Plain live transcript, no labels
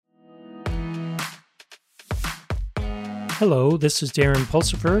Hello, this is Darren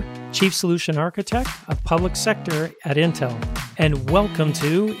Pulsifer, Chief Solution Architect of Public Sector at Intel, and welcome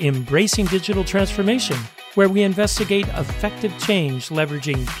to Embracing Digital Transformation, where we investigate effective change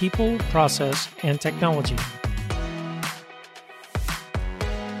leveraging people, process, and technology.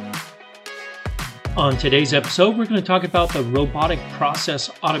 On today's episode, we're going to talk about the robotic process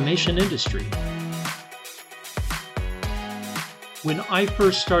automation industry. When I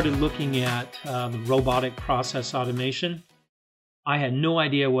first started looking at the robotic process automation, I had no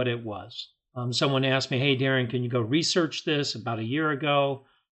idea what it was. Someone asked me, hey, Darren, can you go research this about a year ago?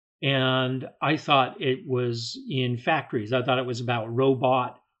 And I thought it was in factories. I thought it was about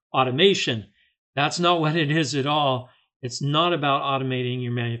robot automation. That's not what it is at all. It's not about automating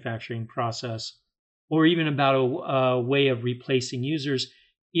your manufacturing process or even about a way of replacing users.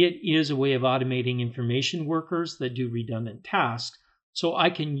 It is a way of automating information workers that do redundant tasks. So I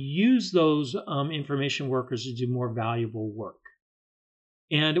can use those information workers to do more valuable work.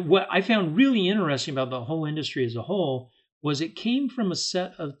 And what I found really interesting about the whole industry as a whole was it came from a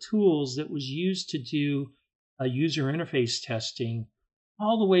set of tools that was used to do user interface testing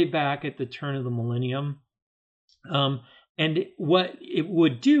all the way back at the turn of the millennium. And what it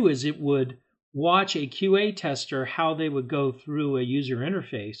would do is it would watch a QA tester, how they would go through a user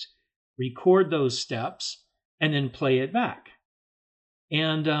interface, record those steps, and then play it back.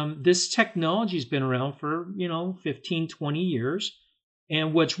 And this technology has been around for, 15, 20 years.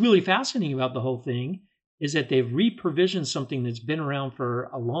 And what's really fascinating about the whole thing is that they've reprovisioned something that's been around for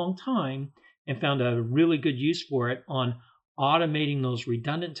a long time and found a really good use for it on automating those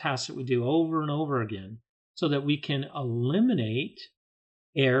redundant tasks that we do over and over again so that we can eliminate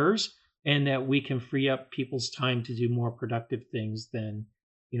errors and that we can free up people's time to do more productive things than,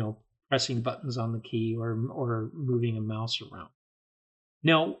 pressing buttons on the key or moving a mouse around.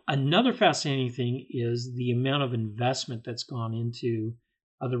 Now, another fascinating thing is the amount of investment that's gone into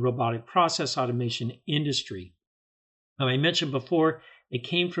the robotic process automation industry. Now, I mentioned before, it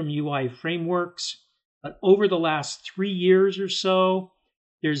came from UI frameworks, but over the last 3 years or so,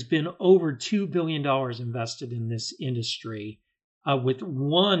 there's been over $2 billion invested in this industry, with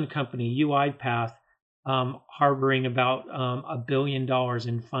one company, UiPath, harboring about $1 billion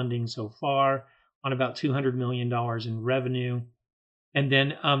in funding so far on about $200 million in revenue. And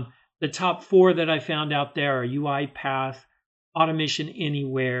then the top 4 that I found out there are UiPath, Automation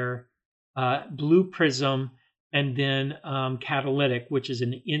Anywhere, Blue Prism, and then Catalytic, which is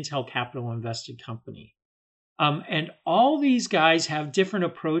an Intel Capital invested company. And all these guys have different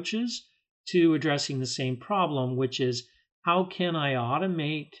approaches to addressing the same problem, which is how can I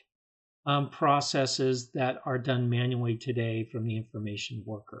automate processes that are done manually today from the information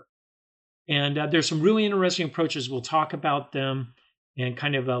worker? And there's some really interesting approaches. We'll talk about them and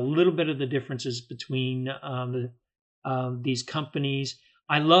kind of a little bit of the differences between these companies.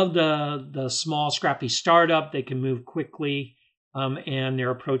 I love the small, scrappy startup. They can move quickly, and their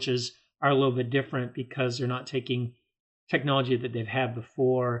approaches are a little bit different because they're not taking technology that they've had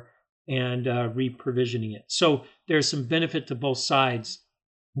before and reprovisioning it. So there's some benefit to both sides,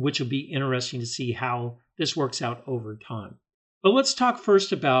 which will be interesting to see how this works out over time. But let's talk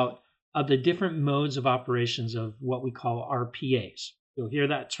first about the different modes of operations of what we call RPAs. You'll hear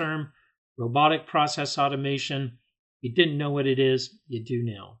that term, robotic process automation. If you didn't know what it is, you do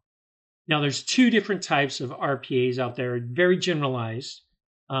now. Now, there's 2 different types of RPAs out there, very generalized.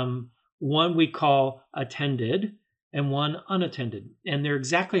 One we call attended and one unattended. And they're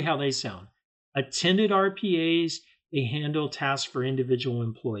exactly how they sound. Attended RPAs, they handle tasks for individual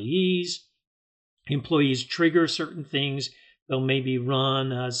employees. Employees trigger certain things. They'll maybe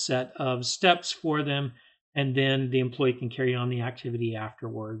run a set of steps for them, and then the employee can carry on the activity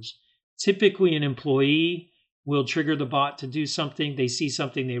afterwards. Typically, an employee will trigger the bot to do something. They see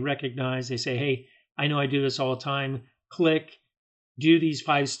something they recognize. They say, hey, I know I do this all the time. Click, do these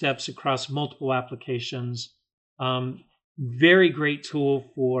 5 steps across multiple applications. Very great tool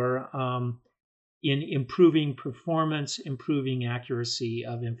for in improving performance, improving accuracy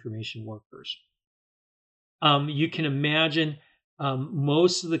of information workers. You can imagine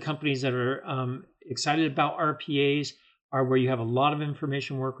most of the companies that are excited about RPAs are where you have a lot of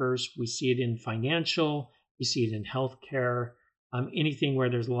information workers. We see it in financial, we see it in healthcare, anything where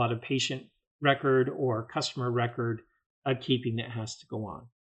there's a lot of patient record or customer record keeping that has to go on.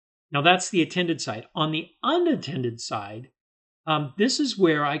 Now that's the attended side. On the unattended side, this is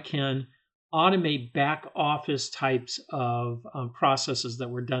where I can automate back office types of processes that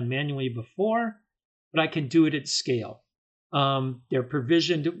were done manually before, but I can do it at scale. They're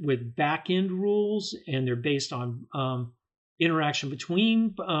provisioned with back-end rules, and they're based on interaction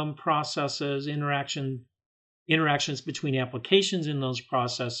between processes, interaction interactions between applications in those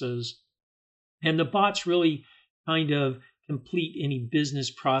processes. And the bots really kind of complete any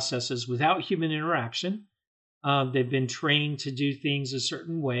business processes without human interaction. They've been trained to do things a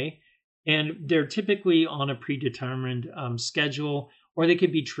certain way, and they're typically on a predetermined schedule, or they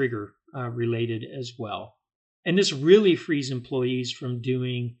could be trigger related as well. And this really frees employees from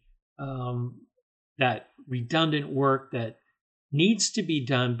doing that redundant work that needs to be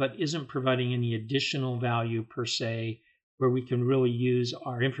done but isn't providing any additional value per se, where we can really use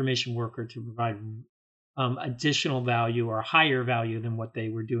our information worker to provide additional value or higher value than what they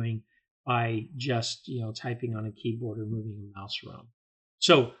were doing by just typing on a keyboard or moving a mouse around.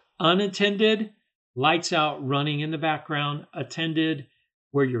 So unattended, lights out, running in the background. Attended,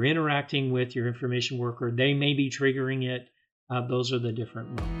 where you're interacting with your information worker, they may be triggering it. Those are the different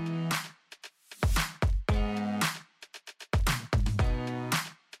modes.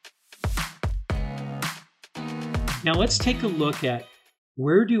 Now let's take a look at,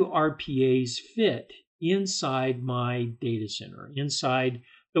 where do RPAs fit inside my data center, inside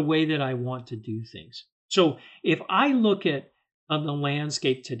the way that I want to do things. So if I look at the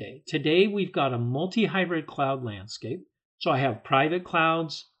landscape today we've got a multi-hybrid cloud landscape. So I have private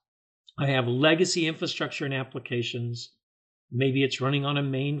clouds, I have legacy infrastructure and applications. Maybe it's running on a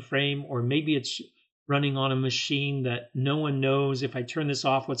mainframe, or maybe it's running on a machine that no one knows, if I turn this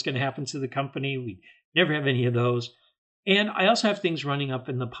off, what's going to happen to the company. We never have any of those. And I also have things running up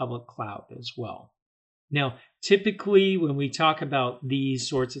in the public cloud as well. Now, typically when we talk about these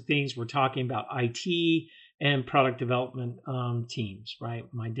sorts of things, we're talking about IT and product development teams, right?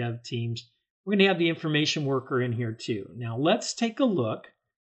 My dev teams. We're going to have the information worker in here too. Now, let's take a look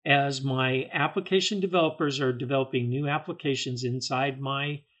as my application developers are developing new applications inside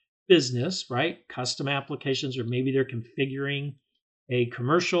my business, right? Custom applications, or maybe they're configuring a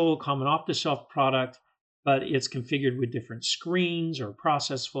commercial, common off-the-shelf product, but it's configured with different screens or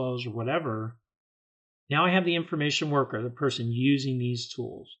process flows or whatever. Now I have the information worker, the person using these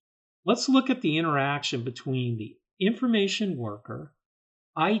tools. Let's look at the interaction between the information worker,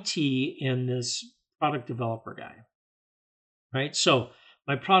 IT, and this product developer guy. Right? So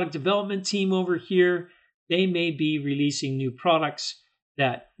my product development team over here, they may be releasing new products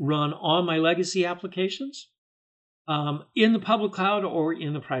that run on my legacy applications in the public cloud or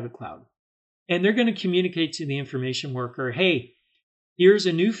in the private cloud. And they're going to communicate to the information worker, hey, here's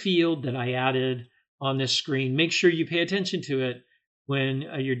a new field that I added on this screen. Make sure you pay attention to it when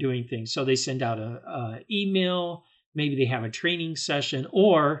you're doing things. So they send out an email, maybe they have a training session,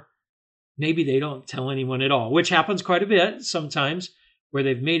 or maybe they don't tell anyone at all, which happens quite a bit sometimes, where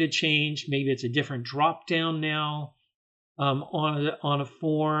they've made a change. Maybe it's a different drop down now on a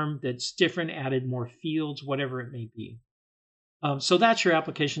form that's different, added more fields, whatever it may be. So that's your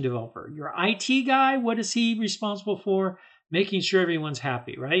application developer. Your IT guy, what is he responsible for? Making sure everyone's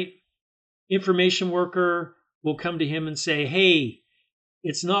happy, right? Information worker will come to him and say, hey,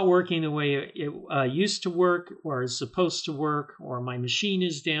 it's not working the way it used to work or is supposed to work, or my machine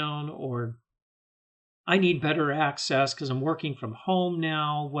is down, or I need better access because I'm working from home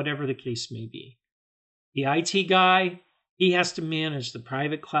now, whatever the case may be. The IT guy, he has to manage the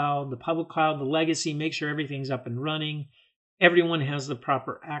private cloud, the public cloud, the legacy, make sure everything's up and running. Everyone has the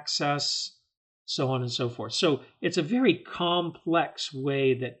proper access, so on and so forth. So it's a very complex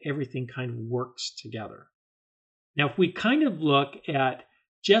way that everything kind of works together. Now, if we kind of look at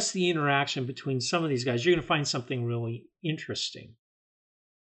just the interaction between some of these guys, you're going to find something really interesting.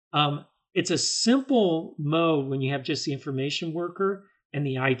 It's a simple mode when you have just the information worker and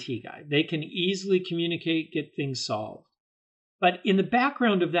the IT guy. They can easily communicate, get things solved. But in the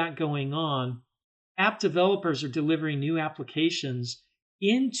background of that going on, app developers are delivering new applications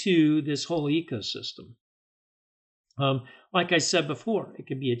into this whole ecosystem. Like I said before, it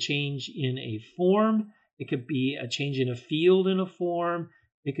could be a change in a form. It could be a change in a field in a form.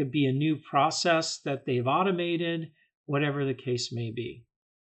 It could be a new process that they've automated, whatever the case may be.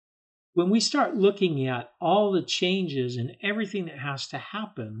 When we start looking at all the changes and everything that has to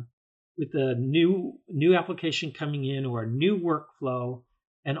happen with the new application coming in, or a new workflow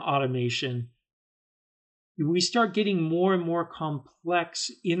and automation, we start getting more and more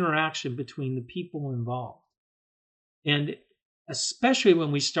complex interaction between the people involved. And especially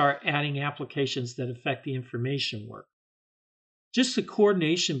when we start adding applications that affect the information work. Just the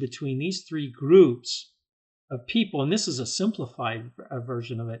coordination between these three groups of people, and this is a simplified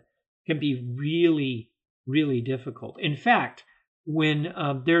version of it, can be really, really difficult. In fact, when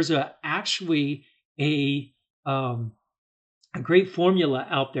there's actually a great formula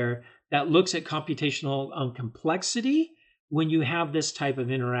out there that looks at computational complexity when you have this type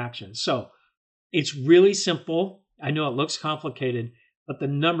of interaction. So It's really simple. I know it looks complicated, but the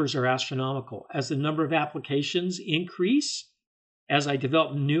numbers are astronomical. As the number of applications increase, as I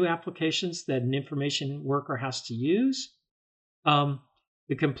develop new applications that an information worker has to use, um,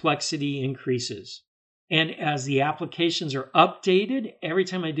 the complexity increases. And as the applications are updated, every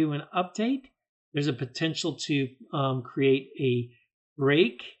time I do an update, there's a potential to create a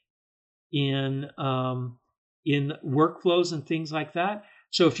break in workflows and things like that.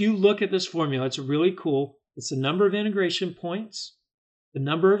 So if you look at this formula, it's really cool. It's the number of integration points, the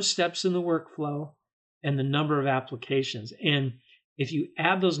number of steps in the workflow, and the number of applications. And if you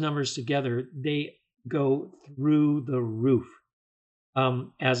add those numbers together, they go through the roof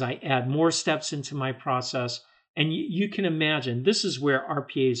as I add more steps into my process. And you can imagine this is where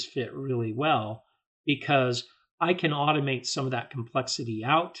RPAs fit really well because I can automate some of that complexity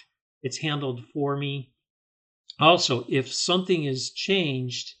out. It's handled for me. Also, if something is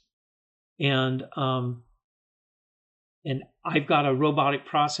changed and I've got a robotic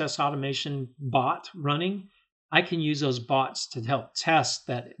process automation bot running, I can use those bots to help test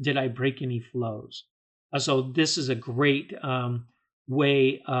that did I break any flows. So this is a great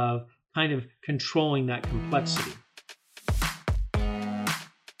way of kind of controlling that complexity.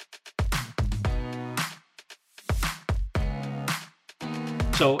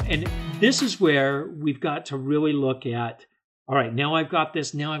 So, and this is where we've got to really look at, all right, now I've got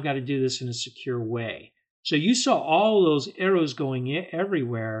this, now I've got to do this in a secure way. So you saw all those arrows going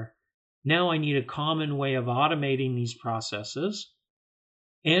everywhere. Now I need a common way of automating these processes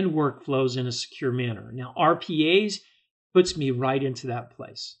and workflows in a secure manner. Now RPAs puts me right into that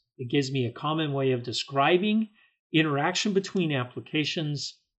place. It gives me a common way of describing interaction between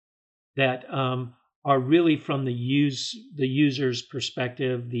applications that are really from the user's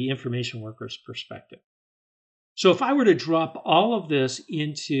perspective, the information worker's perspective. So if I were to drop all of this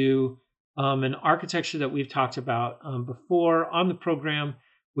into an architecture that we've talked about before on the program,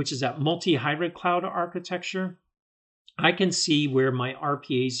 which is that multi-hybrid cloud architecture, I can see where my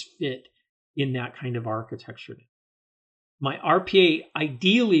RPAs fit in that kind of architecture. My RPA,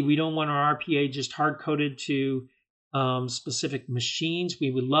 ideally, we don't want our RPA just hard-coded to specific machines.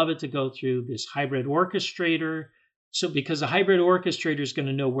 We would love it to go through this hybrid orchestrator. So because the hybrid orchestrator is going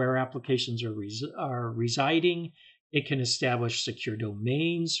to know where applications are residing, it can establish secure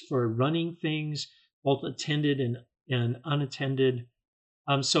domains for running things, both attended and unattended.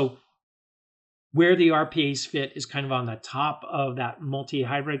 So where the RPAs fit is kind of on the top of that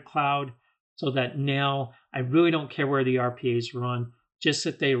multi-hybrid cloud, so that now I really don't care where the RPAs run, just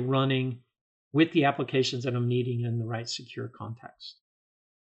that they're running with the applications that I'm needing in the right secure context.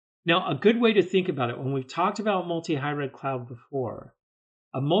 Now, a good way to think about it, when we've talked about multi-hybrid cloud before,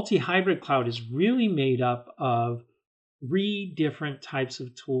 a multi-hybrid cloud is really made up of 3 different types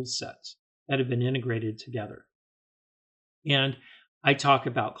of tool sets that have been integrated together. And I talk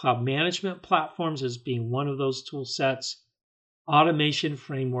about cloud management platforms as being one of those tool sets, automation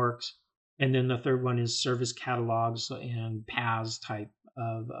frameworks, and then the third one is service catalogs and PaaS type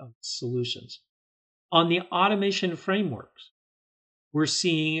of solutions. On the automation frameworks, we're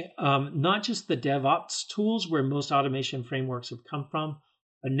seeing not just the DevOps tools where most automation frameworks have come from,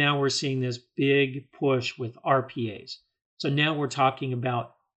 but now we're seeing this big push with RPAs. So now we're talking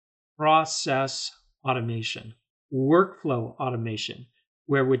about process automation, workflow automation,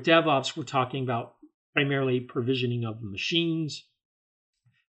 where with DevOps, we're talking about primarily provisioning of machines,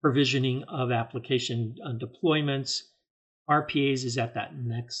 provisioning of application deployments. RPAs is at that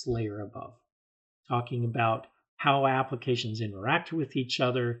next layer above, talking about how applications interact with each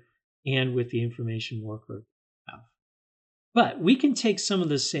other and with the information worker have. But we can take some of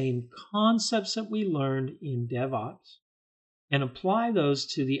the same concepts that we learned in DevOps and apply those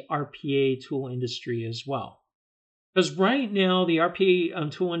to the RPA tool industry as well. Because right now, the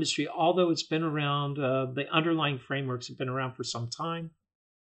RPA tool industry, although it's been around, the underlying frameworks have been around for some time,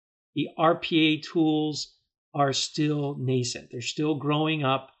 the RPA tools are still nascent. They're still growing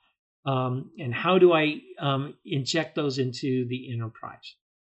up. And how do I inject those into the enterprise?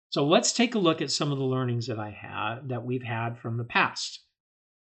 So let's take a look at some of the learnings that we've had from the past.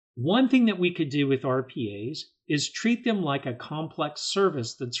 One thing that we could do with RPAs is treat them like a complex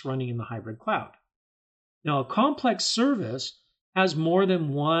service that's running in the hybrid cloud. Now, a complex service has more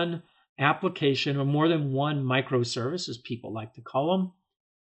than one application or more than one microservice, as people like to call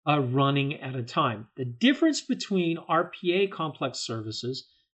them, running at a time. The difference between RPA complex services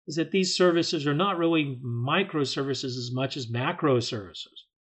is that these services are not really microservices as much as macro services.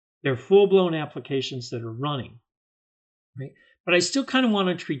 They're full-blown applications that are running, right? But I still kind of want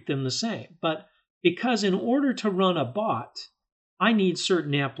to treat them the same. But because in order to run a bot, I need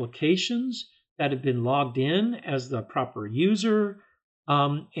certain applications that have been logged in as the proper user.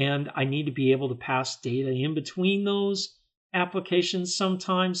 And I need to be able to pass data in between those applications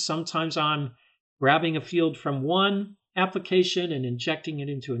sometimes. Sometimes I'm grabbing a field from one application and injecting it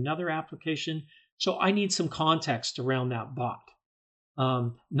into another application. So I need some context around that bot.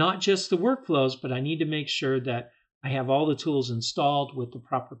 Not just the workflows, but I need to make sure that I have all the tools installed with the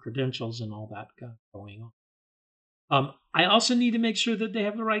proper credentials and all that going on. I also need to make sure that they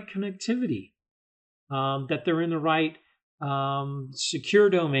have the right connectivity, that they're in the right secure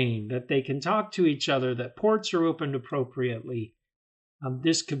domain, that they can talk to each other, that ports are opened appropriately.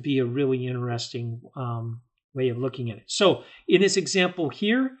 This could be a really interesting way of looking at it. So in this example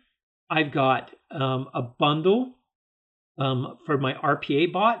here, I've got a bundle for my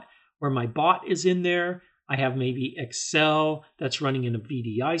RPA bot, where my bot is in there. I have maybe Excel that's running in a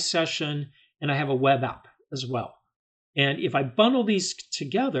VDI session, and I have a web app as well. And if I bundle these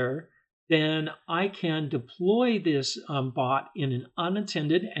together, then I can deploy this bot in an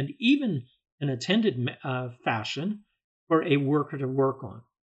unattended and even an attended fashion for a worker to work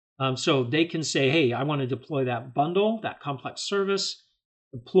on. So they can say, hey, I want to deploy that bundle, that complex service,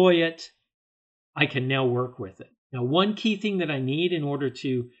 deploy it. I can now work with it. Now, one key thing that I need in order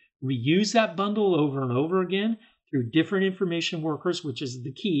to reuse that bundle over and over again through different information workers, which is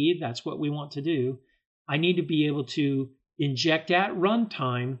the key, that's what we want to do. I need to be able to inject at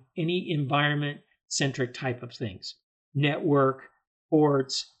runtime any environment-centric type of things. Network,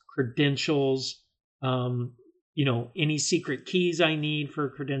 ports, credentials, any secret keys I need for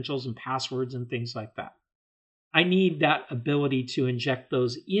credentials and passwords and things like that. I need that ability to inject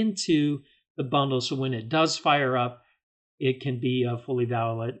those into the bundle so when it does fire up, it can be fully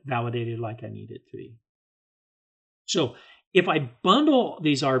validated like I need it to be. So if I bundle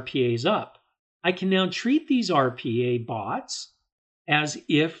these RPAs up, I can now treat these RPA bots as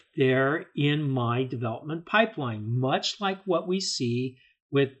if they're in my development pipeline, much like what we see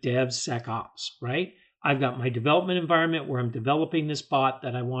with DevSecOps, right? I've got my development environment where I'm developing this bot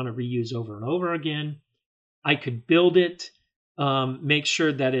that I want to reuse over and over again. I could build it, make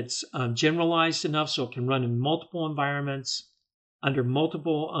sure that it's generalized enough so it can run in multiple environments under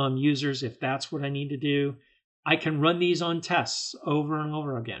multiple users if that's what I need to do. I can run these on tests over and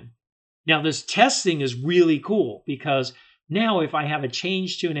over again. Now, this testing is really cool because now if I have a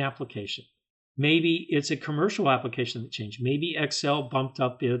change to an application, maybe it's a commercial application that changed. Maybe Excel bumped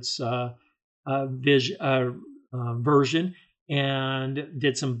up its version and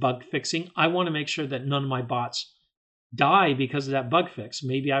did some bug fixing. I want to make sure that none of my bots die because of that bug fix.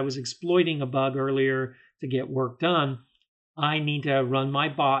 Maybe I was exploiting a bug earlier to get work done. I need to run my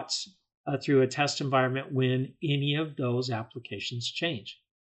bots through a test environment when any of those applications change.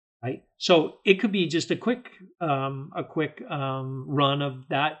 Right, so it could be just a quick run of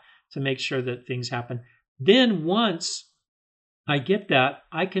that to make sure that things happen. Then once I get that,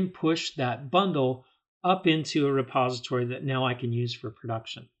 I can push that bundle up into a repository that now I can use for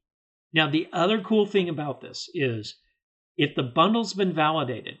production. Now, the other cool thing about this is if the bundle's been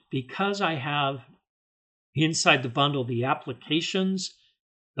validated, because I have inside the bundle the applications,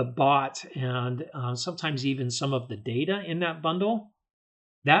 the bot, and sometimes even some of the data in that bundle,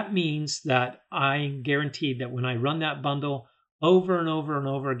 that means that I'm guaranteed that when I run that bundle over and over and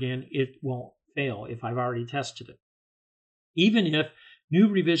over again, it won't fail if I've already tested it. Even if new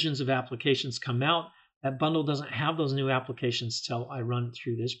revisions of applications come out, that bundle doesn't have those new applications till I run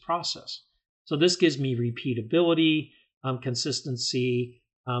through this process. So this gives me repeatability, consistency,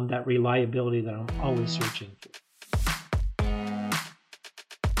 that reliability that I'm always searching for.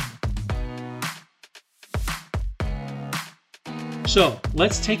 So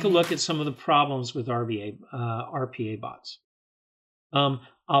let's take a look at some of the problems with RPA bots.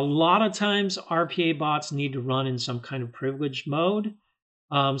 A lot of times RPA bots need to run in some kind of privileged mode.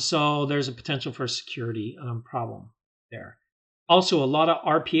 So there's a potential for a security problem there. Also, a lot of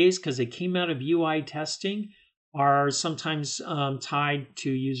RPAs, because they came out of UI testing, are sometimes tied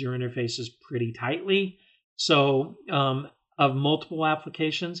to user interfaces pretty tightly. So of multiple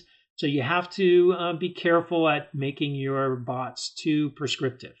applications. So you have to be careful at making your bots too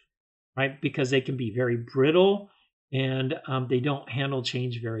prescriptive, right? Because they can be very brittle and they don't handle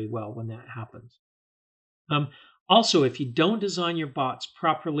change very well when that happens. Also, if you don't design your bots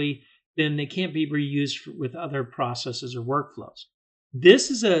properly, then they can't be reused with other processes or workflows. This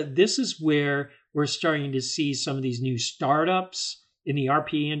is where we're starting to see some of these new startups in the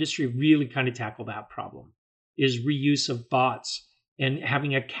RPA industry really kind of tackle that problem, is reuse of bots and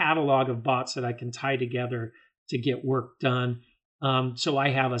having a catalog of bots that I can tie together to get work done. So I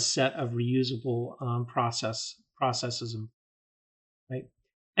have a set of reusable processes, right?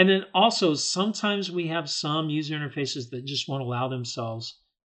 And then also, sometimes we have some user interfaces that just won't allow themselves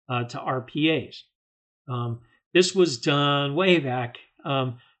to RPAs. This was done way back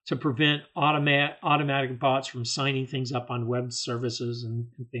to prevent automatic bots from signing things up on web services and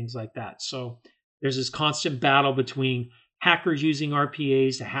things like that. So there's this constant battle between hackers using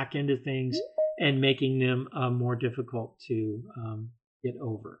RPAs to hack into things and making them more difficult to get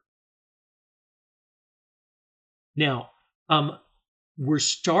over. Now, we're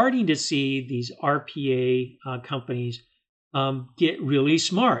starting to see these RPA companies get really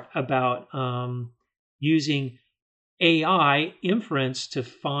smart about using AI inference to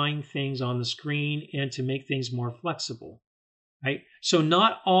find things on the screen and to make things more flexible, right? So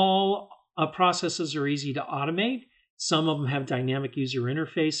not all processes are easy to automate. Some of them have dynamic user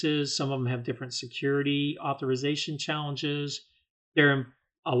interfaces. Some of them have different security authorization challenges. They're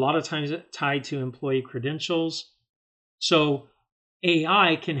a lot of times tied to employee credentials. So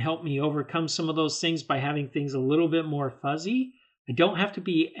AI can help me overcome some of those things by having things a little bit more fuzzy. I don't have to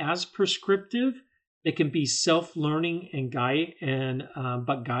be as prescriptive. It can be self-learning and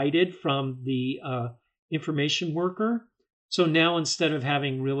but guided from the information worker. So now instead of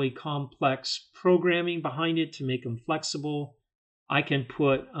having really complex programming behind it to make them flexible, I can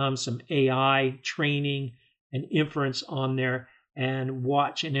put some AI training and inference on there and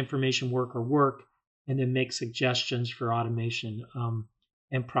watch an information worker work and then make suggestions for automation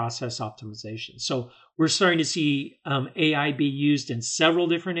and process optimization. So we're starting to see AI be used in several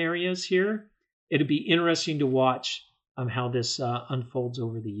different areas here. It'll be interesting to watch how this unfolds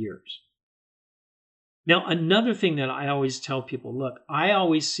over the years. Now, another thing that I always tell people, look, I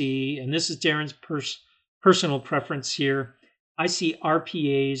always see, and this is Darren's personal preference here, I see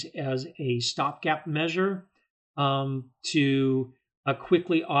RPAs as a stopgap measure to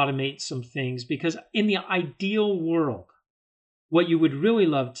quickly automate some things, because in the ideal world, what you would really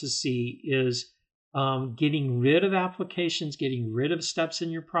love to see is getting rid of applications, getting rid of steps in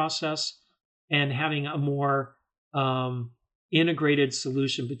your process, and having a more integrated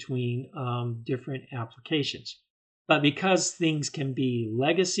solution between different applications. But because things can be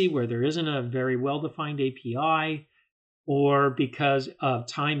legacy where there isn't a very well-defined API, or because of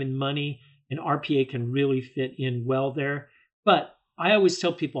time and money, an RPA can really fit in well there. But I always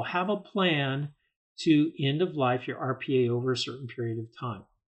tell people, have a plan to end of life your RPA over a certain period of time.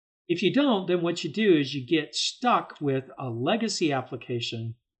 If you don't, then what you do is you get stuck with a legacy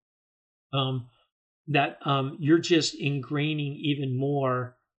application that you're just ingraining even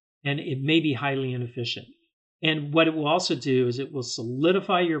more, and it may be highly inefficient. And what it will also do is it will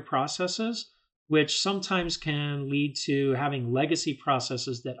solidify your processes, which sometimes can lead to having legacy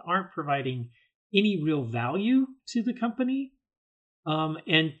processes that aren't providing any real value to the company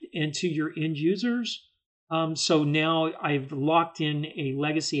and to your end users. So now I've locked in a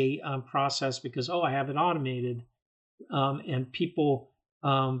legacy process because, I have it automated. And people,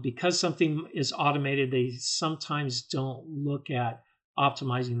 because something is automated, they sometimes don't look at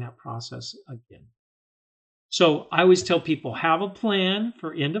optimizing that process again. So I always tell people, have a plan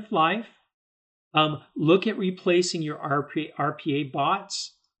for end of life. Look at replacing your RPA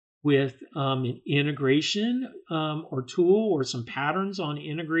bots with an integration or tool or some patterns on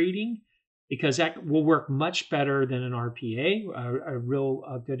integrating, because that will work much better than an RPA, a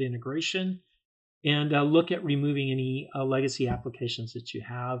real good integration. And look at removing any legacy applications that you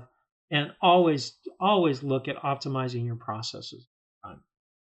have, and always look at optimizing your processes.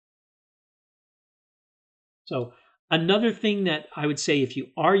 So another thing that I would say, if you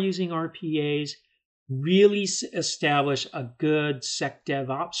are using RPAs, really establish a good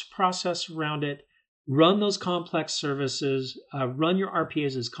SecDevOps process around it. Run those complex services, run your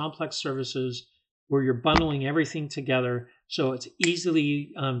RPAs as complex services where you're bundling everything together so it's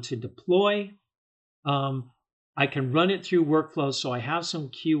easily to deploy. I can run it through workflows, so I have some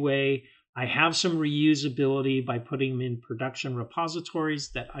QA. I have some reusability by putting them in production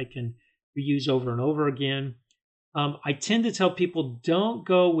repositories that I can reuse over and over again. I tend to tell people, don't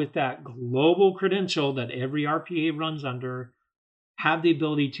go with that global credential that every RPA runs under. Have the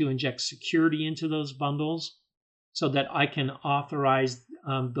ability to inject security into those bundles so that I can authorize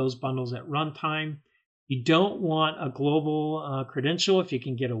those bundles at runtime. You don't want a global credential. If you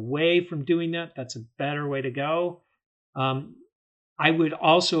can get away from doing that, that's a better way to go. I would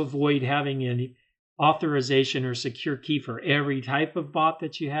also avoid having an authorization or secure key for every type of bot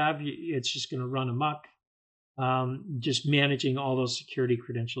that you have. It's just going to run amok. Just managing all those security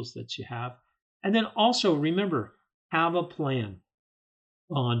credentials that you have. And then also remember, have a plan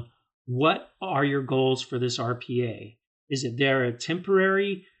on what are your goals for this RPA. Is it there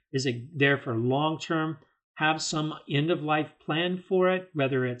temporary? Is it there for long term? have some end of life plan for it,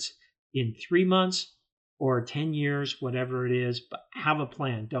 whether it's in 3 months or 10 years, whatever it is, but have a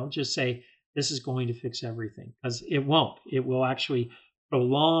plan. Don't just say, this is going to fix everything, because it won't. It will actually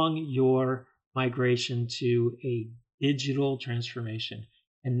prolong your migration to a digital transformation.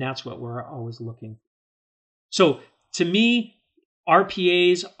 And that's what we're always looking for. So to me,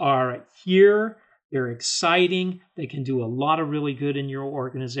 RPAs are here. They're exciting. They can do a lot of really good in your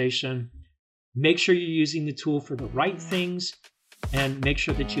organization. Make sure you're using the tool for the right things, and make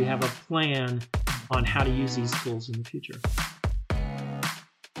sure that you have a plan on how to use these tools in the future.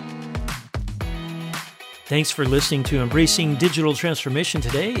 Thanks for listening to Embracing Digital Transformation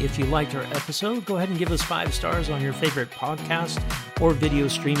today. If you liked our episode, go ahead and give us 5 stars on your favorite podcast or video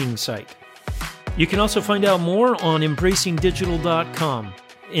streaming site. You can also find out more on embracingdigital.com.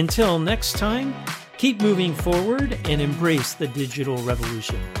 Until next time, keep moving forward and embrace the digital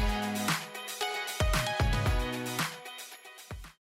revolution.